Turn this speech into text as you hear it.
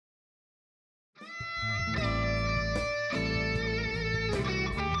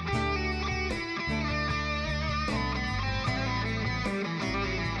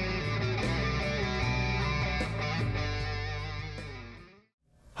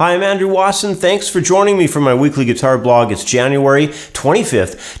Hi, I'm Andrew Wasson. Thanks for joining me for my weekly guitar blog. It's January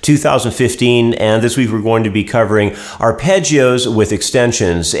 25th, 2015, and this week we're going to be covering arpeggios with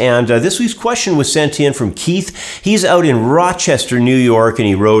extensions. And this week's question was sent in from Keith. He's out in Rochester, New York, and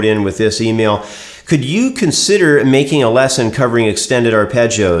he wrote in with this email. Could you consider making a lesson covering extended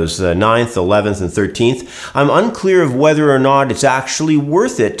arpeggios, the 9th, 11th, and 13th? I'm unclear of whether or not it's actually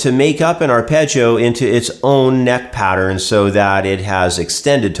worth it to make up an arpeggio into its own neck pattern so that it has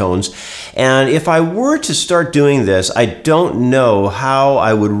extended tones. And if I were to start doing this, I don't know how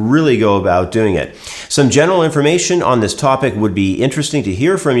I would really go about doing it. Some general information on this topic would be interesting to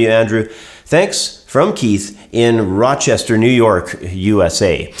hear from you, Andrew. Thanks. From Keith in Rochester, New York,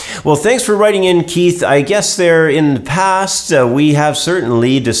 USA. Well, thanks for writing in, Keith. I guess there in the past, we have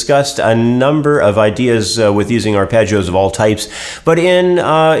certainly discussed a number of ideas with using arpeggios of all types. But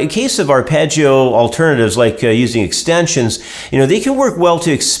in case of arpeggio alternatives, like using extensions, they can work well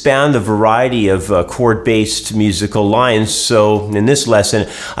to expand the variety of chord-based musical lines. So in this lesson,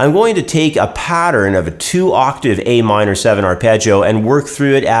 I'm going to take a pattern of a two-octave A minor 7 arpeggio and work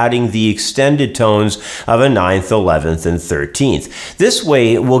through it, adding the extended tones of a 9th, 11th, and 13th. This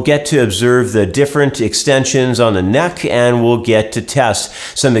way, we'll get to observe the different extensions on the neck, and we'll get to test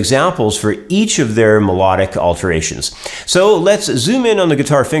some examples for each of their melodic alterations. So let's zoom in on the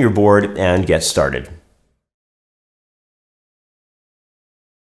guitar fingerboard and get started.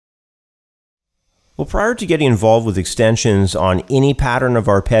 Well, prior to getting involved with extensions on any pattern of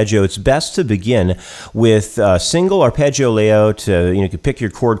arpeggio, it's best to begin with a single arpeggio layout. You can pick your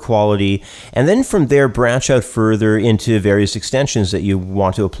chord quality, and then from there branch out further into various extensions that you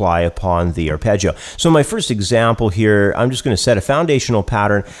want to apply upon the arpeggio. So my first example here, I'm just going to set a foundational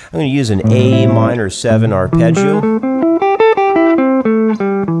pattern. I'm going to use an A minor 7 arpeggio.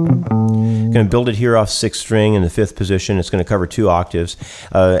 Going to build it here off 6th string in the 5th position. It's going to cover 2 octaves.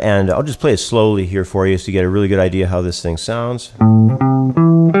 And I'll just play it slowly here for you so you get a really good idea how this thing sounds.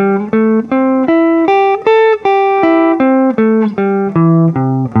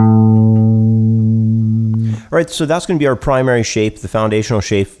 All right, so that's going to be our primary shape, the foundational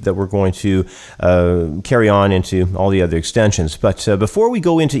shape that we're going to carry on into all the other extensions. But before we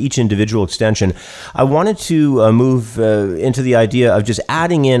go into each individual extension, I wanted to move into the idea of just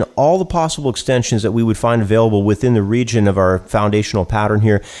adding in all the possible extensions that we would find available within the region of our foundational pattern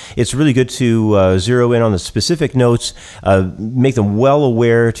here. It's really good to zero in on the specific notes, make them well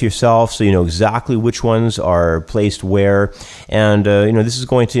aware to yourself so you know exactly which ones are placed where. And this is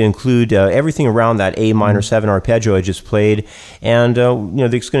going to include everything around that A minor 7 arpeggio I just played, and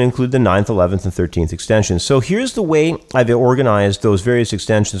it's going to include the 9th, 11th, and 13th extensions. So here's the way I've organized those various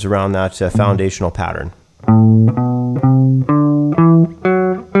extensions around that foundational pattern.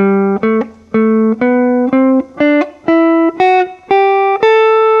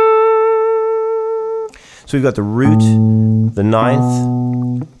 So we've got the root, the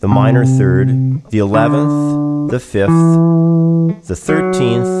 9th, the minor 3rd, the 11th, the 5th, the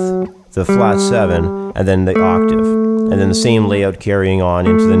 13th, the flat 7, and then the octave. And then the same layout carrying on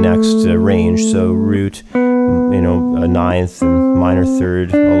into the next range. So root, a 9th, and minor 3rd,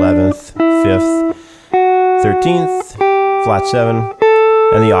 11th, 5th, 13th, flat 7,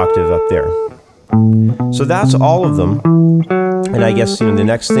 and the octave up there. So that's all of them. And I guess the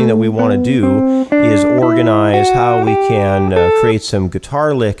next thing that we want to do is organize how we can create some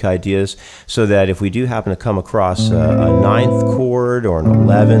guitar lick ideas so that if we do happen to come across a 9th chord or an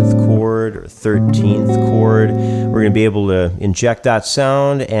 11th chord or 13th chord, we're going to be able to inject that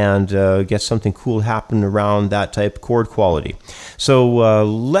sound and get something cool happen around that type of chord quality. So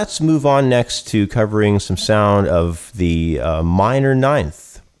let's move on next to covering some sound of the minor 9th.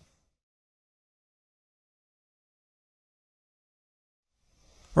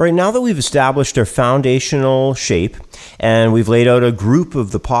 All right, now that we've established our foundational shape and we've laid out a group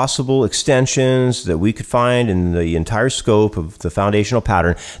of the possible extensions that we could find in the entire scope of the foundational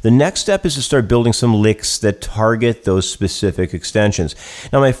pattern, the next step is to start building some licks that target those specific extensions.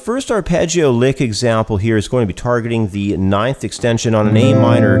 Now, my first arpeggio lick example here is going to be targeting the 9th extension on an A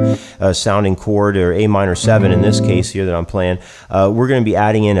minor sounding chord, or A minor 7 in this case here that I'm playing. We're going to be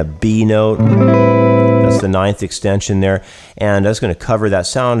adding in a B note. That's the 9th extension there, and that's going to cover that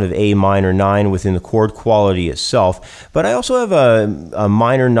sound of A minor 9 within the chord quality itself. But I also have a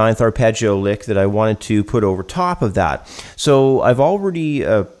minor 9th arpeggio lick that I wanted to put over top of that. So I've already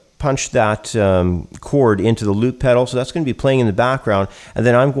punched that chord into the loop pedal, so that's going to be playing in the background, and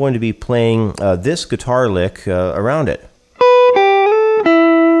then I'm going to be playing this guitar lick around it.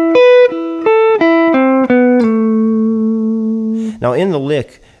 Now in the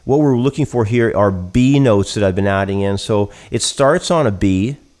lick, what we're looking for here are B notes that I've been adding in. So it starts on a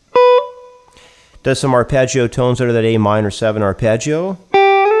B, Does some arpeggio tones out of that A minor 7 arpeggio.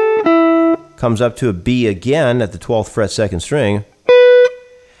 Comes up to a B again at the 12th fret 2nd string.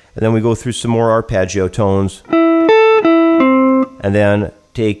 And then we go through some more arpeggio tones. And then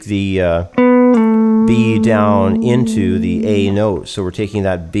take the B down into the A note. So we're taking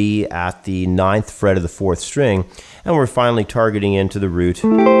that B at the 9th fret of the 4th string, and we're finally targeting into the root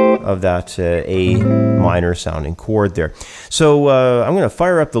of that A minor sounding chord there. So I'm going to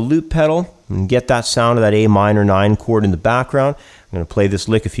fire up the loop pedal and get that sound of that A minor 9 chord in the background. I'm going to play this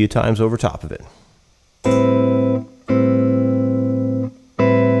lick a few times over top of it.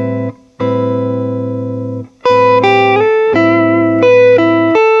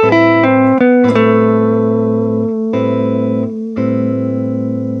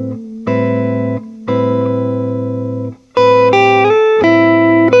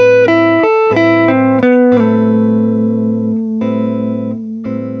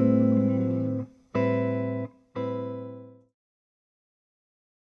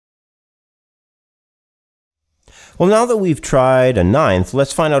 Well, now that we've tried a 9th,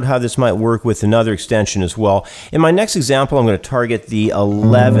 let's find out how this might work with another extension as well. In my next example, I'm going to target the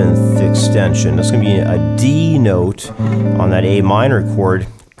 11th extension. That's going to be a D note on that A minor chord,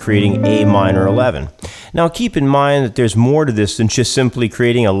 creating A minor 11. Now keep in mind that there's more to this than just simply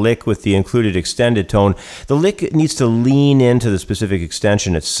creating a lick with the included extended tone. The lick needs to lean into the specific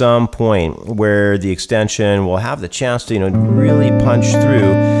extension at some point where the extension will have the chance to, really punch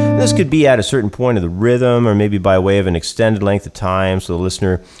through. And this could be at a certain point of the rhythm, or maybe by way of an extended length of time, so the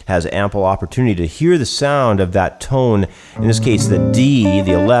listener has ample opportunity to hear the sound of that tone, in this case the D,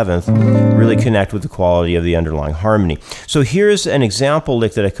 the 11th, really connect with the quality of the underlying harmony. So here's an example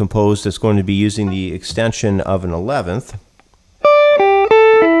lick that I composed that's going to be using the extension of an 11th.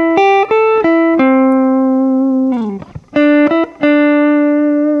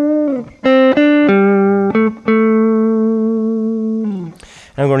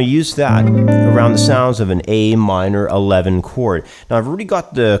 And I'm going to use that around the sounds of an A minor 11 chord. Now I've already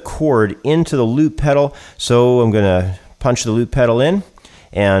got the chord into the loop pedal, so I'm going to punch the loop pedal in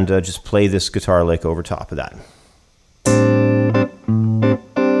and just play this guitar lick over top of that.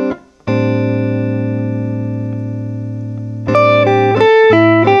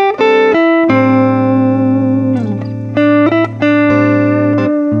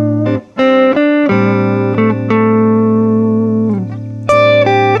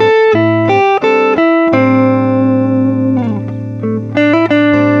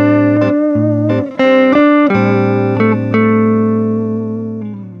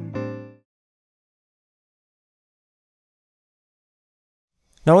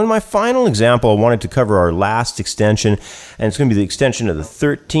 Now in my final example, I wanted to cover our last extension, and it's going to be the extension of the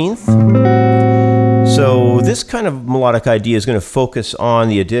 13th. So this kind of melodic idea is going to focus on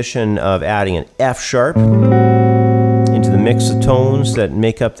the addition of adding an F sharp into the mix of tones that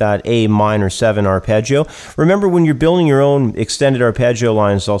make up that A minor 7 arpeggio. Remember, when you're building your own extended arpeggio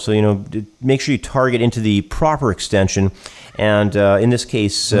lines also, make sure you target into the proper extension. And in this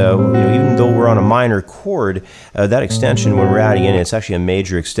case, even though we're on a minor chord, that extension, when we're adding in, it's actually a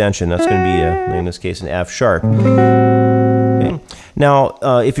major extension. That's going to be, in this case, an F sharp. Okay. Now,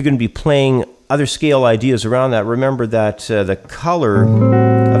 if you're going to be playing other scale ideas around that, remember that the color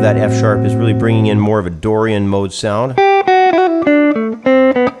of that F sharp is really bringing in more of a Dorian mode sound.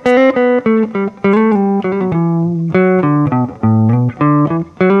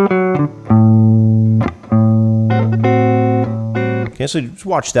 Okay, so just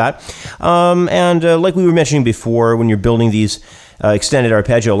watch that. Like we were mentioning before, when you're building these extended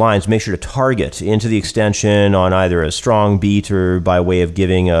arpeggio lines, make sure to target into the extension on either a strong beat or by way of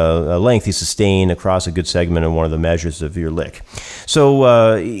giving a lengthy sustain across a good segment of one of the measures of your lick. So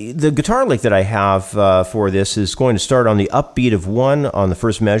the guitar lick that I have for this is going to start on the upbeat of 1 on the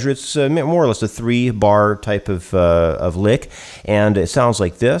first measure. It's more or less a 3-bar type of lick, and it sounds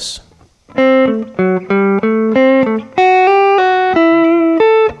like this.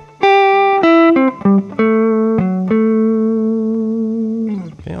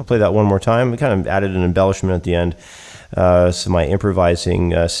 I'll play that one more time. I kind of added an embellishment at the end. So my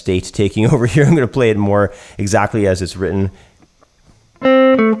improvising state taking over here. I'm going to play it more exactly as it's written.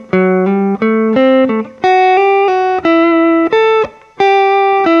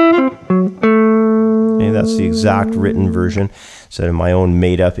 Okay, that's the exact written version instead of my own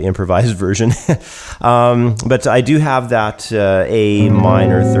made-up improvised version. But I do have that A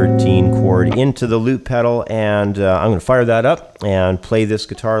minor 13 chord into the loop pedal, and I'm going to fire that up and play this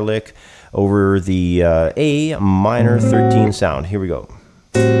guitar lick over the A minor 13 sound. Here we go.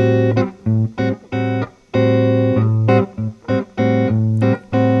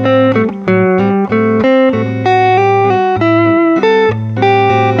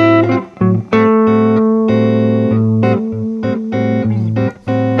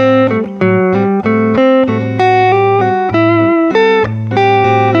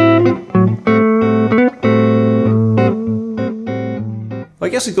 I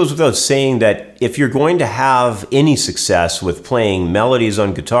guess it goes without saying that if you're going to have any success with playing melodies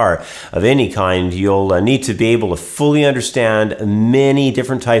on guitar of any kind, you'll need to be able to fully understand many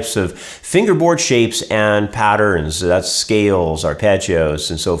different types of fingerboard shapes and patterns. That's scales,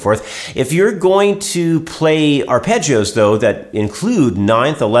 arpeggios, and so forth. If you're going to play arpeggios, though, that include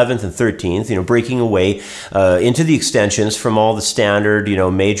 9th, 11th, and 13th, breaking away into the extensions from all the standard,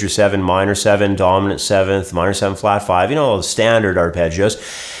 major 7, minor 7, dominant 7th, minor 7, flat 5, all the standard arpeggios,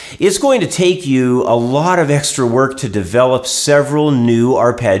 it's going to take you a lot of extra work to develop several new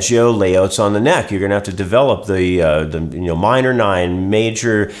arpeggio layouts on the neck. You're going to have to develop the minor 9,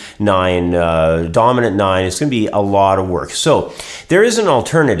 major 9, dominant 9. It's going to be a lot of work. So there is an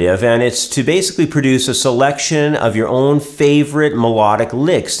alternative, and it's to basically produce a selection of your own favorite melodic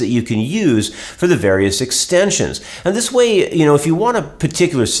licks that you can use for the various extensions. And this way, if you want a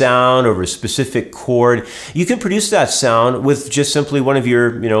particular sound over a specific chord, you can produce that sound with just simply one of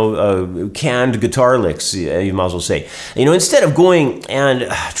your, canned guitar licks, you might as well say. Instead of going and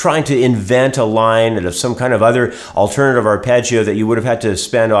trying to invent a line of some kind of other alternative arpeggio that you would have had to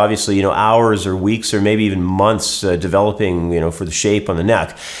spend, obviously, hours or weeks or maybe even months developing, for the shape on the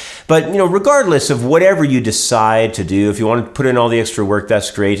neck. But, regardless of whatever you decide to do, if you want to put in all the extra work, that's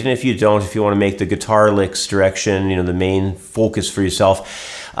great. And if you don't, if you want to make the guitar licks direction, the main focus for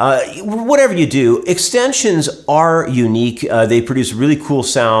yourself, whatever you do, extensions are unique. They produce really cool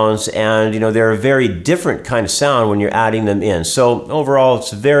sounds, and they're a very different kind of sound when you're adding them in. So overall,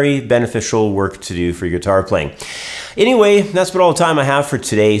 it's very beneficial work to do for your guitar playing. Anyway, that's about all the time I have for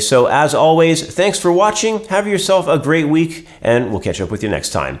today. So as always, thanks for watching. Have yourself a great week, and we'll catch up with you next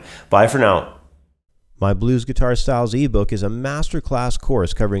time. Bye for now. My Blues Guitar Styles ebook is a masterclass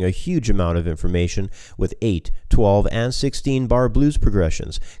course covering a huge amount of information with 8, 12, and 16 bar blues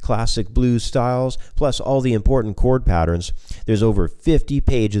progressions, classic blues styles, plus all the important chord patterns. There's over 50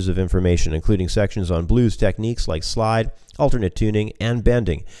 pages of information, including sections on blues techniques like slide, alternate tuning, and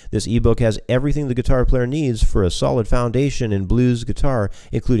bending. This ebook has everything the guitar player needs for a solid foundation in blues guitar,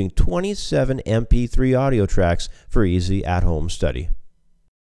 including 27 MP3 audio tracks for easy at-home study.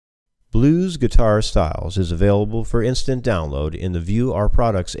 Blues Guitar Styles is available for instant download in the View Our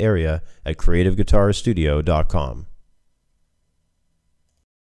Products area at creativeguitarstudio.com.